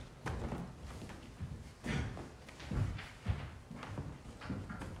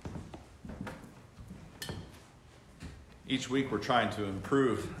each week we're trying to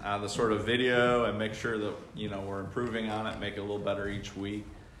improve the sort of video and make sure that, we're improving on it, make it a little better each week.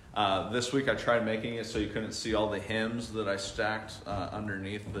 This week I tried making it so you couldn't see all the hymns that I stacked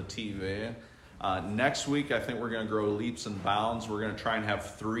underneath the TV. Next week I think we're going to grow leaps and bounds. We're going to try and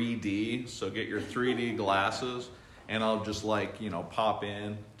have 3D, so get your 3D glasses, and I'll just pop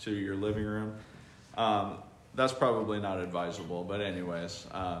in to your living room. That's probably not advisable, but anyways,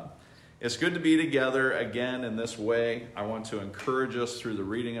 it's good to be together again in this way. I want to encourage us through the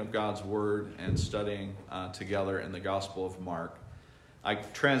reading of God's Word and studying together in the Gospel of Mark. I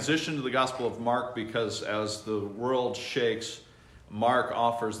transitioned to the Gospel of Mark because as the world shakes, Mark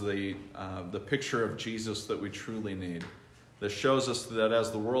offers the picture of Jesus that we truly need. That shows us that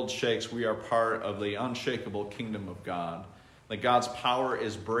as the world shakes, we are part of the unshakable kingdom of God. That God's power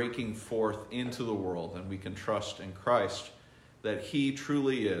is breaking forth into the world, and we can trust in Christ that He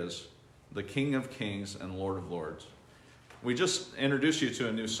truly is the King of Kings and Lord of Lords. We just introduced you to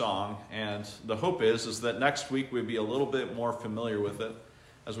a new song, and the hope is that next week we'd be a little bit more familiar with it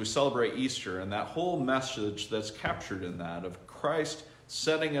as we celebrate Easter and that whole message that's captured in that of Christ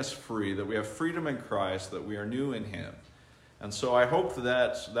setting us free, that we have freedom in Christ, that we are new in Him. And so I hope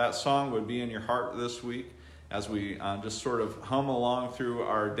that song would be in your heart this week as we just sort of hum along through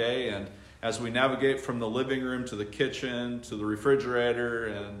our day, and as we navigate from the living room to the kitchen to the refrigerator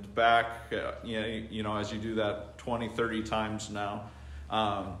and back, as you do that 20, 30 times now.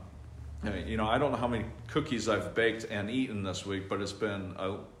 I don't know how many cookies I've baked and eaten this week, but it's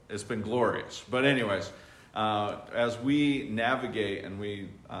been glorious. But anyways, as we navigate and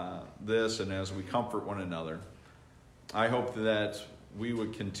as we comfort one another, I hope that we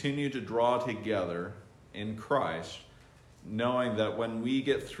would continue to draw together in Christ, knowing that when we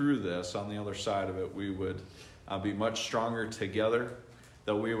get through this, on the other side of it, we would be much stronger together,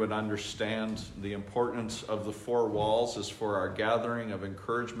 that we would understand the importance of the four walls is for our gathering of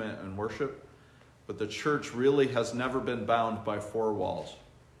encouragement and worship, but the church really has never been bound by four walls.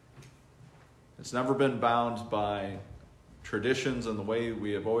 It's never been bound by traditions and the way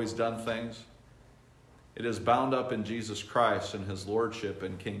we have always done things. It is bound up in Jesus Christ and His lordship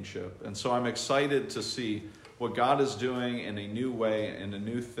and kingship. And so I'm excited to see what God is doing in a new way, in a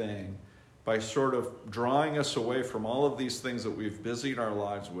new thing, by sort of drawing us away from all of these things that we've busied our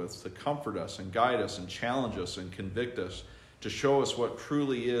lives with to comfort us and guide us and challenge us and convict us, to show us what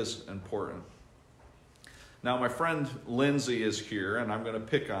truly is important. Now, my friend Lindsay is here, and I'm going to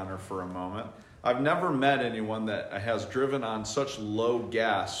pick on her for a moment. I've never met anyone that has driven on such low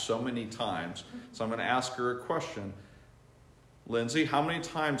gas so many times, so I'm going to ask her a question. Lindsay, how many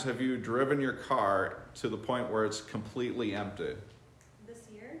times have you driven your car to the point where it's completely empty?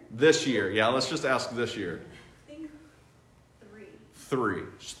 This year, yeah, let's just ask this year. I think three.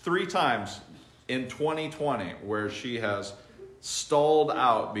 Three times in 2020 where she has stalled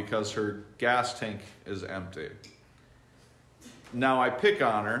out because her gas tank is empty. Now I pick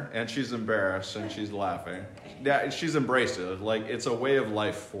on her and she's embarrassed and she's laughing. Yeah, she's embraced it. Like, it's a way of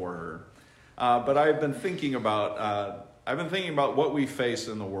life for her. But I've been thinking about what we face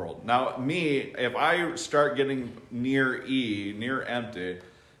in the world. Now, if I start getting near empty,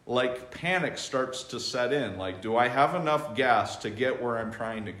 like panic starts to set in. Like, do I have enough gas to get where I'm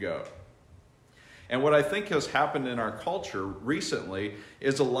trying to go? And what I think has happened in our culture recently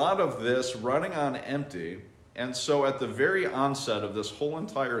is a lot of this running on empty. And so at the very onset of this whole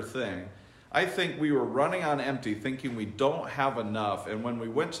entire thing, I think we were running on empty thinking we don't have enough. And when we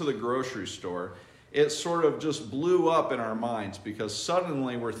went to the grocery store, it sort of just blew up in our minds because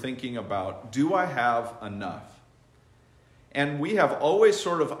suddenly we're thinking about, do I have enough? And we have always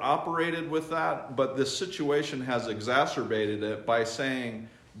sort of operated with that, but this situation has exacerbated it by saying,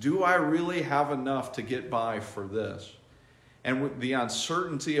 do I really have enough to get by for this? And with the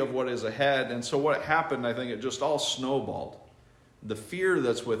uncertainty of what is ahead. And so what happened, I think it just all snowballed. The fear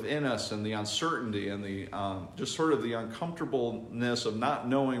that's within us and the uncertainty and the just sort of the uncomfortableness of not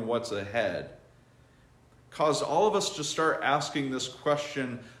knowing what's ahead caused all of us to start asking this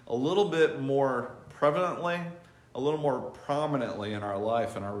question a little bit more prevalently, a little more prominently in our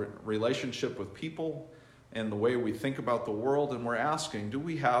life and our relationship with people and the way we think about the world. And we're asking, do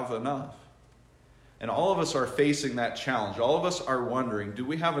we have enough? And all of us are facing that challenge. All of us are wondering, do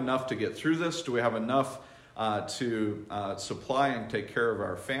we have enough to get through this? Do we have enough to supply and take care of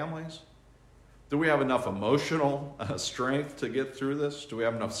our families? Do we have enough emotional strength to get through this? Do we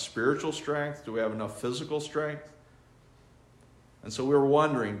have enough spiritual strength? Do we have enough physical strength? And so we're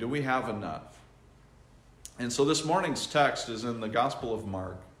wondering, do we have enough? And so this morning's text is in the Gospel of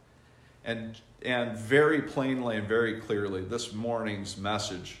Mark. And very plainly and very clearly, this morning's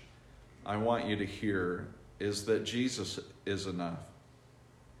message I want you to hear is that Jesus is enough.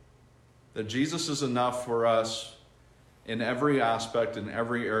 That Jesus is enough for us in every aspect, in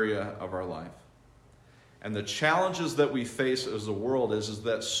every area of our life. And the challenges that we face as a world is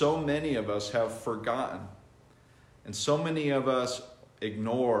that so many of us have forgotten, and so many of us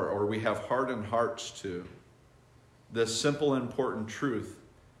ignore, or we have hardened hearts to, this simple and important truth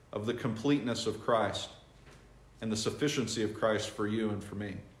of the completeness of Christ and the sufficiency of Christ for you and for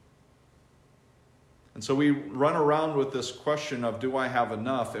me. And so we run around with this question of, do I have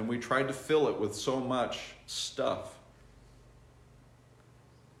enough? And we try to fill it with so much stuff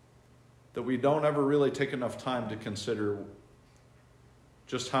that we don't ever really take enough time to consider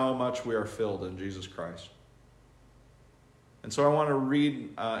just how much we are filled in Jesus Christ. And so I want to read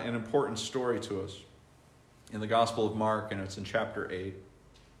an important story to us in the Gospel of Mark, and it's in chapter 8.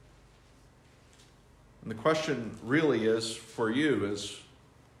 And the question really is for you is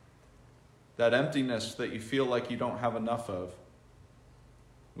that emptiness that you feel like you don't have enough of.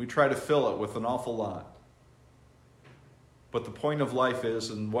 We try to fill it with an awful lot. But the point of life is,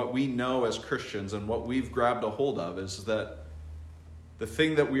 and what we know as Christians and what we've grabbed a hold of, is that the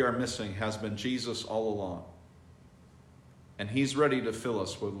thing that we are missing has been Jesus all along. And he's ready to fill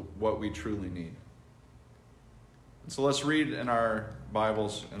us with what we truly need. And so let's read in our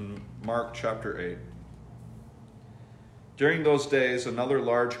Bibles in Mark chapter 8. During those days, another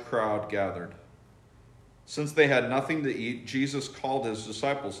large crowd gathered. Since they had nothing to eat, Jesus called his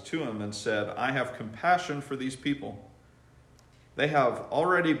disciples to him and said, I have compassion for these people. They have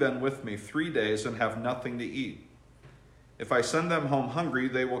already been with me 3 days and have nothing to eat. If I send them home hungry,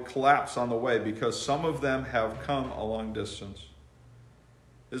 they will collapse on the way, because some of them have come a long distance.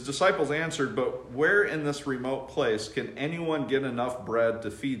 His disciples answered, but where in this remote place can anyone get enough bread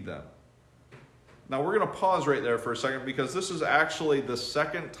to feed them? Now we're going to pause right there for a second, because this is actually the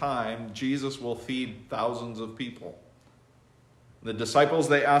second time Jesus will feed thousands of people. The disciples,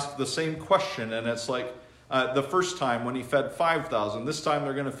 they asked the same question, and it's like the first time when he fed 5,000. This time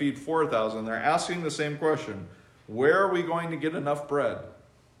they're going to feed 4,000. They're asking the same question. Where are we going to get enough bread?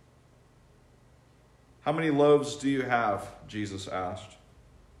 How many loaves do you have? Jesus asked.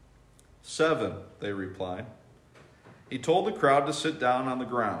 7, they replied. He told the crowd to sit down on the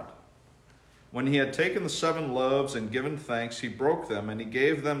ground. When he had taken the 7 loaves and given thanks, he broke them and he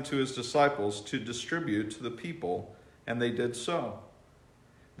gave them to his disciples to distribute to the people, and they did so.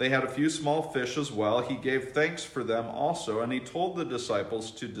 They had a few small fish as well. He gave thanks for them also, and he told the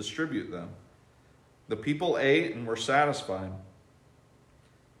disciples to distribute them. The people ate and were satisfied.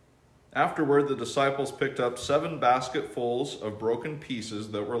 Afterward, the disciples picked up 7 basketfuls of broken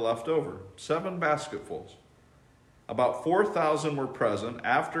pieces that were left over. 7 basketfuls. About 4,000 were present.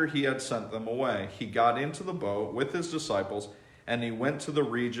 After he had sent them away, he got into the boat with his disciples, and he went to the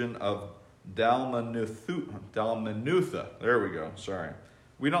region of Dalmanutha. There we go, sorry.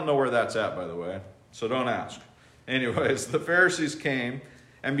 We don't know where that's at, by the way, so don't ask. Anyways, the Pharisees came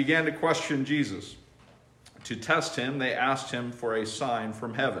and began to question Jesus. To test him, they asked him for a sign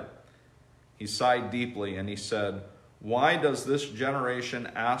from heaven. He sighed deeply and he said, why does this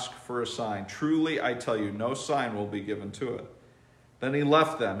generation ask for a sign? Truly, I tell you, no sign will be given to it. Then he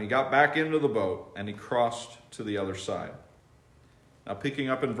left them. He got back into the boat and he crossed to the other side. Now, picking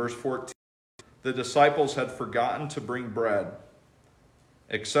up in verse 14, the disciples had forgotten to bring bread,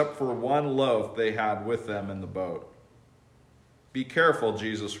 except for 1 loaf they had with them in the boat. Be careful,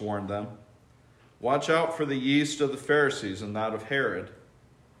 Jesus warned them. Watch out for the yeast of the Pharisees and that of Herod.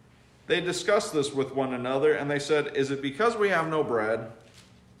 They discussed this with one another, and they said, is it because we have no bread?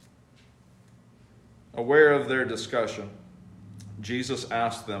 Aware of their discussion, Jesus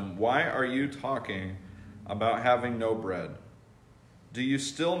asked them, why are you talking about having no bread? Do you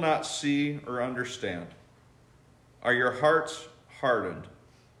still not see or understand? Are your hearts hardened?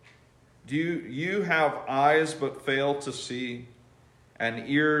 Do you have eyes but fail to see, and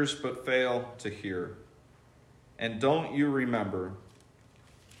ears but fail to hear? And don't you remember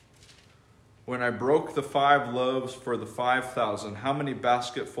when I broke the 5 loaves for the 5,000, how many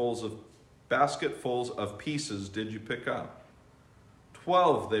basketfuls of pieces did you pick up?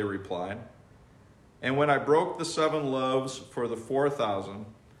 12, they replied. And when I broke the 7 loaves for the 4,000,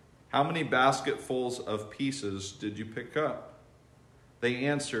 how many basketfuls of pieces did you pick up? They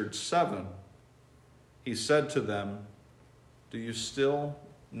answered, 7. He said to them, do you still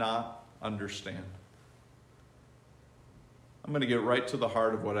not understand? I'm going to get right to the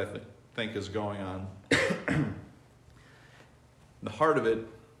heart of what I think is going on. The heart of it,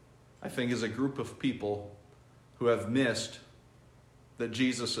 I think, is a group of people who have missed that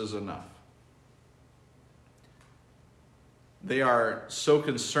Jesus is enough. They are so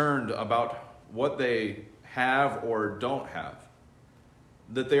concerned about what they have or don't have,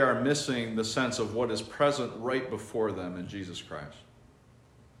 that they are missing the sense of what is present right before them in Jesus Christ.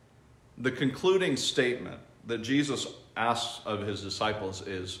 The concluding statement that Jesus asks of his disciples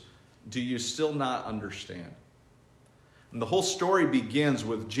is, "Do you still not understand?" And the whole story begins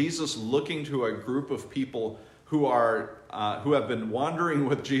with Jesus looking to a group of people who have been wandering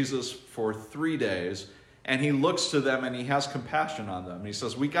with Jesus for 3 days, and he looks to them and he has compassion on them. He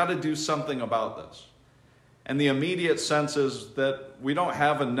says, we got to do something about this. And the immediate sense is that we don't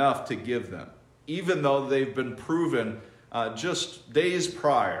have enough to give them, even though they've been proven just days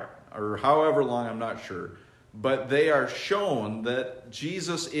prior, or however long, I'm not sure. But they are shown that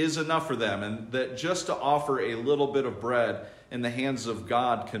Jesus is enough for them, and that just to offer a little bit of bread in the hands of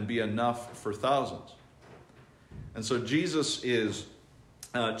God can be enough for thousands. And so Jesus is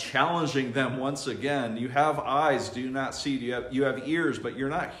challenging them once again. You have eyes, do you not see? You have ears, but you're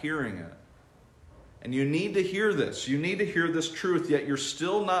not hearing it. And you need to hear this. You need to hear this truth, yet you're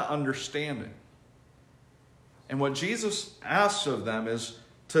still not understanding. And what Jesus asks of them is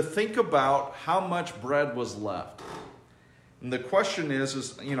to think about how much bread was left. And the question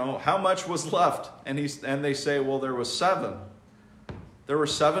is how much was left? And they say, well, there was 7. There were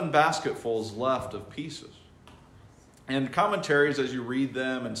 7 basketfuls left of pieces. And commentaries, as you read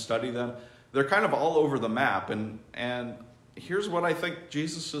them and study them, they're kind of all over the map. And here's what I think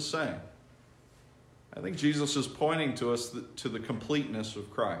Jesus is saying. I think Jesus is pointing to us to the completeness of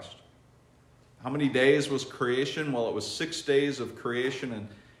Christ. How many days was creation? Well, it was 6 days of creation,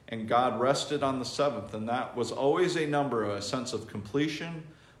 and God rested on the 7th. And that was always a number, a sense of completion,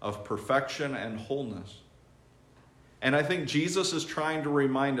 of perfection, and wholeness. And I think Jesus is trying to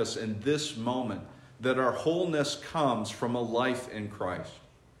remind us in this moment that our wholeness comes from a life in Christ.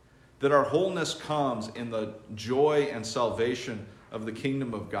 That our wholeness comes in the joy and salvation of the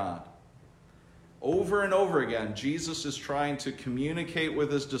kingdom of God. Over and over again, Jesus is trying to communicate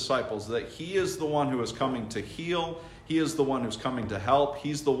with his disciples that he is the one who is coming to heal. He is the one who's coming to help.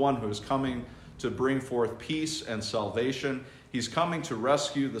 He's the one who is coming to bring forth peace and salvation. He's coming to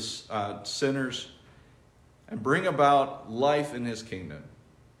rescue the sinners and bring about life in his kingdom.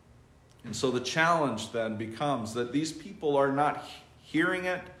 And so the challenge then becomes that these people are not hearing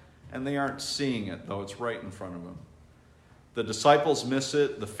it and they aren't seeing it, though it's right in front of them. The disciples miss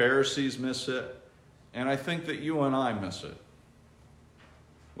it, the Pharisees miss it, and I think that you and I miss it.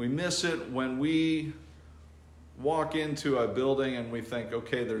 We miss it when we walk into a building and we think,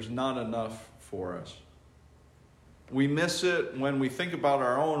 okay, there's not enough for us. We miss it when we think about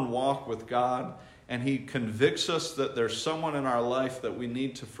our own walk with God and he convicts us that there's someone in our life that we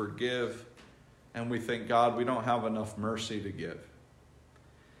need to forgive, and we think, God, we don't have enough mercy to give.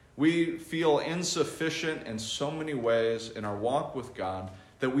 We feel insufficient in so many ways in our walk with God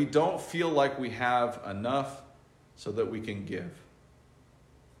that we don't feel like we have enough so that we can give.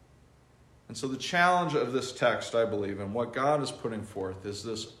 And so the challenge of this text, I believe, and what God is putting forth is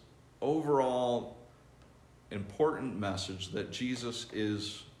this overall important message that Jesus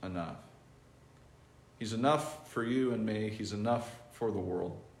is enough. He's enough for you and me. He's enough for the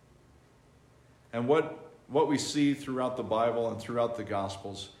world. And what we see throughout the Bible and throughout the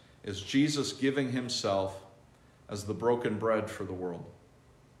Gospels is Jesus giving himself as the broken bread for the world.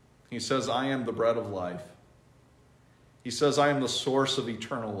 He says, I am the bread of life. He says, I am the source of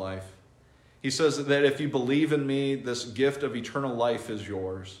eternal life. He says that if you believe in me, this gift of eternal life is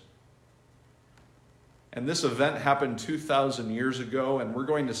yours. And this event happened 2,000 years ago, and we're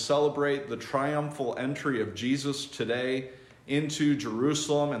going to celebrate the triumphal entry of Jesus today into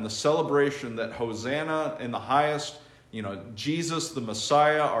Jerusalem and the celebration that Hosanna in the highest, Jesus the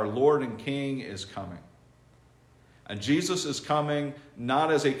Messiah, our Lord and King, is coming. And Jesus is coming not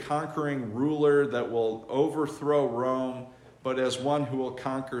as a conquering ruler that will overthrow Rome, but as one who will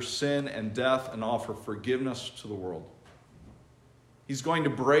conquer sin and death and offer forgiveness to the world. He's going to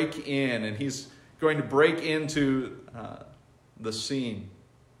break in, and he's going to break into the scene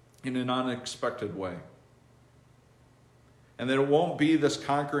in an unexpected way. And that it won't be this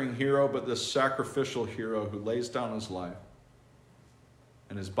conquering hero, but this sacrificial hero who lays down his life.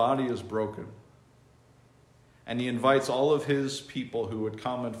 And his body is broken. And he invites all of his people who would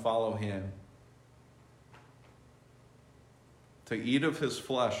come and follow him to eat of his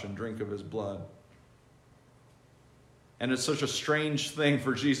flesh and drink of his blood. And it's such a strange thing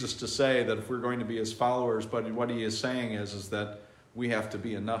for Jesus to say that if we're going to be his followers, but what he is saying is that we have to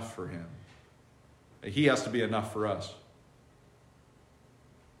be enough for him. He has to be enough for us.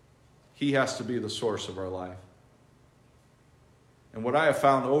 He has to be the source of our life. And what I have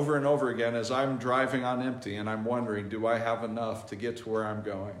found over and over again is I'm driving on empty and I'm wondering, do I have enough to get to where I'm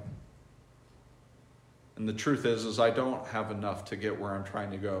going? And the truth is I don't have enough to get where I'm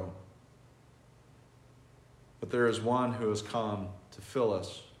trying to go. But there is one who has come to fill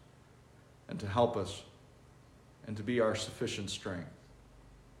us and to help us and to be our sufficient strength.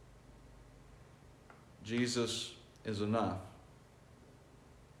 Jesus is enough.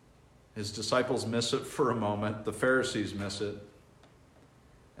 His disciples miss it for a moment. The Pharisees miss it.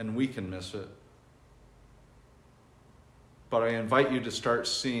 And we can miss it. But I invite you to start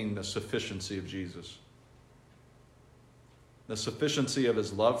seeing the sufficiency of Jesus. The sufficiency of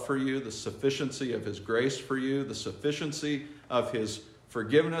his love for you, the sufficiency of his grace for you, the sufficiency of his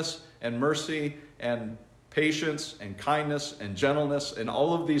forgiveness and mercy and patience and kindness and gentleness and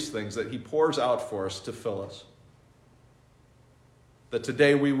all of these things that he pours out for us to fill us. That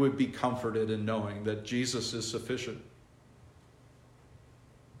today we would be comforted in knowing that Jesus is sufficient.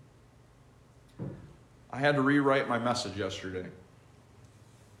 I had to rewrite my message yesterday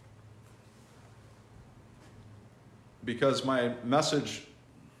because my message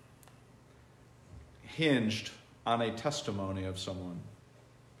hinged on a testimony of someone.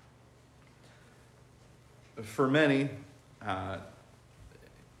 For many,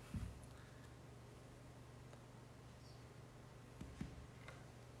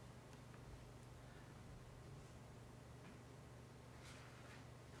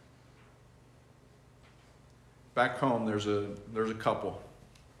 back home, there's a couple.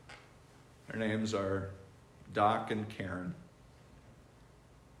 Their names are Doc and Karen.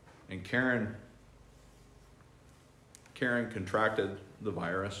 And Karen contracted the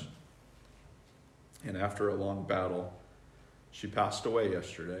virus. And after a long battle, she passed away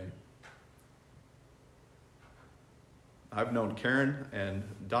yesterday. I've known Karen and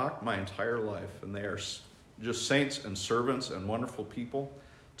Doc my entire life, and they are just saints and servants and wonderful people.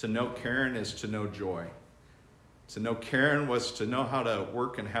 To know Karen is to know joy. To know Karen was to know how to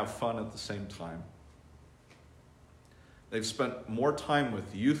work and have fun at the same time. They've spent more time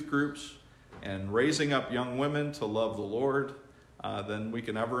with youth groups and raising up young women to love the Lord than we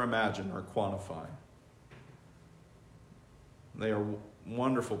can ever imagine or quantify. They are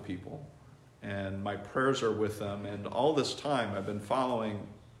wonderful people, and my prayers are with them. And all this time, I've been following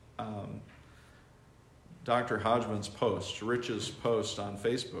Dr. Hodgman's post, Rich's post on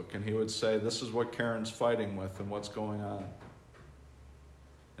Facebook, and he would say, this is what Karen's fighting with and what's going on.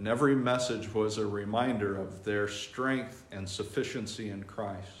 And every message was a reminder of their strength and sufficiency in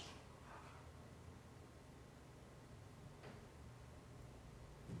Christ.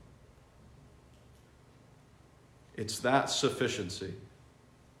 It's that sufficiency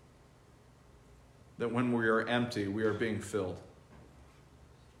that when we are empty, we are being filled.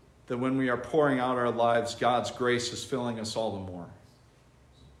 That when we are pouring out our lives, God's grace is filling us all the more.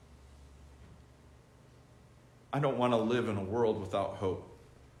 I don't want to live in a world without hope.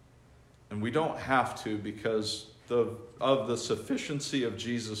 And we don't have to because of the sufficiency of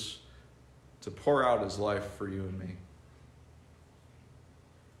Jesus to pour out his life for you and me.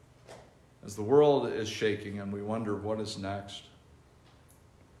 As the world is shaking and we wonder what is next,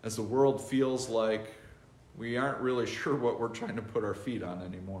 as the world feels like we aren't really sure what we're trying to put our feet on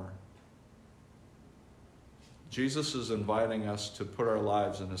anymore, Jesus is inviting us to put our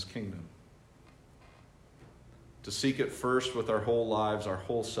lives in his kingdom. To seek it first with our whole lives, our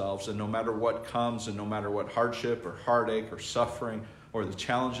whole selves, and no matter what comes, and no matter what hardship or heartache or suffering or the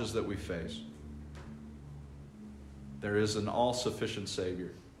challenges that we face, there is an all-sufficient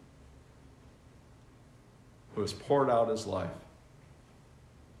Savior who has poured out his life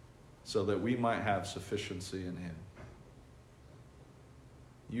so that we might have sufficiency in him.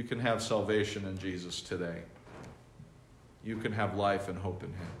 You can have salvation in Jesus today. You can have life and hope in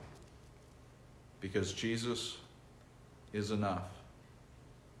him. Because Jesus is enough.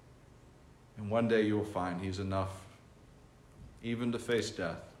 And one day you will find he's enough even to face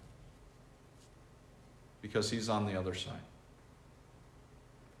death. Because he's on the other side.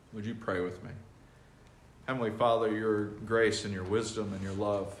 Would you pray with me? Heavenly Father, your grace and your wisdom and your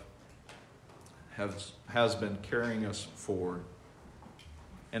love has been carrying us forward.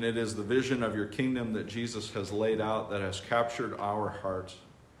 And it is the vision of your kingdom that Jesus has laid out that has captured our hearts.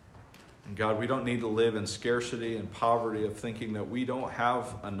 And God, we don't need to live in scarcity and poverty of thinking that we don't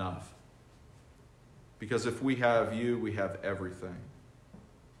have enough. Because if we have you, we have everything.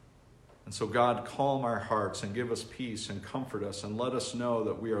 And so God, calm our hearts and give us peace and comfort us and let us know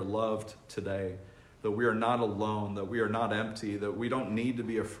that we are loved today, that we are not alone, that we are not empty, that we don't need to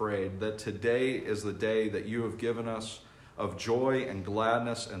be afraid, that today is the day that you have given us of joy and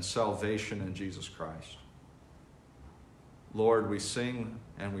gladness and salvation in Jesus Christ. Lord, we sing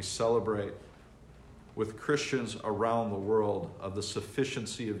and we celebrate with Christians around the world of the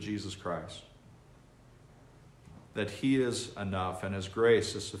sufficiency of Jesus Christ. that He is enough and His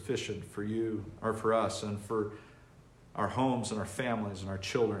grace is sufficient for you or for us and for our homes and our families and our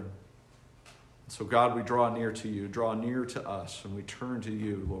children. So God, we draw near to you, draw near to us, and we turn to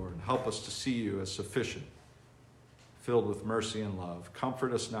you, Lord. Help us to see you as sufficient, filled with mercy and love.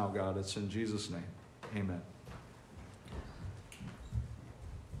 Comfort us now, God. It's in Jesus' name. Amen.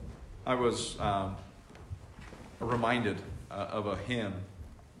 I was reminded of a hymn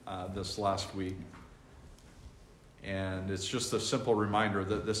this last week. And it's just a simple reminder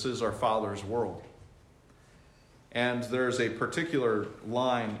that this is our Father's world. And there's a particular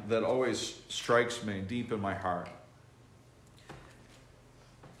line that always strikes me deep in my heart.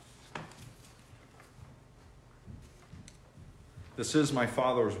 This is my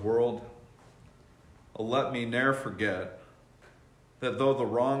Father's world. Oh, let me ne'er forget that though the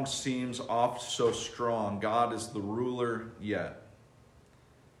wrong seems oft so strong, God is the ruler yet.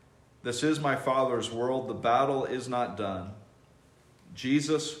 This is my Father's world. The battle is not done.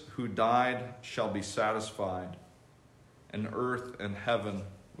 Jesus, who died, shall be satisfied, and earth and heaven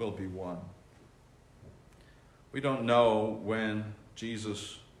will be one. We don't know when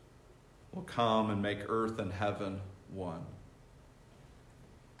Jesus will come and make earth and heaven one.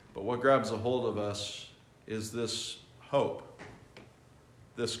 But what grabs a hold of us is this hope,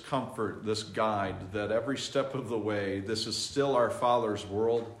 this comfort, this guide, that every step of the way, this is still our Father's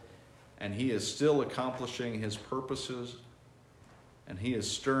world, and He is still accomplishing His purposes, and He is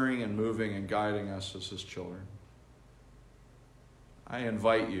stirring and moving and guiding us as His children. I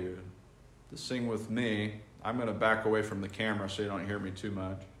invite you to sing with me. I'm going to back away from the camera so you don't hear me too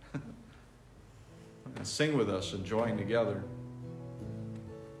much. And sing with us and join together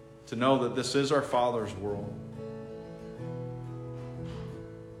to know that this is our Father's world,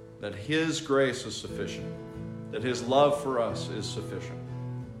 that His grace is sufficient, that His love for us is sufficient,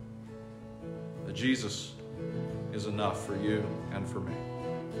 that Jesus is enough for you and for me.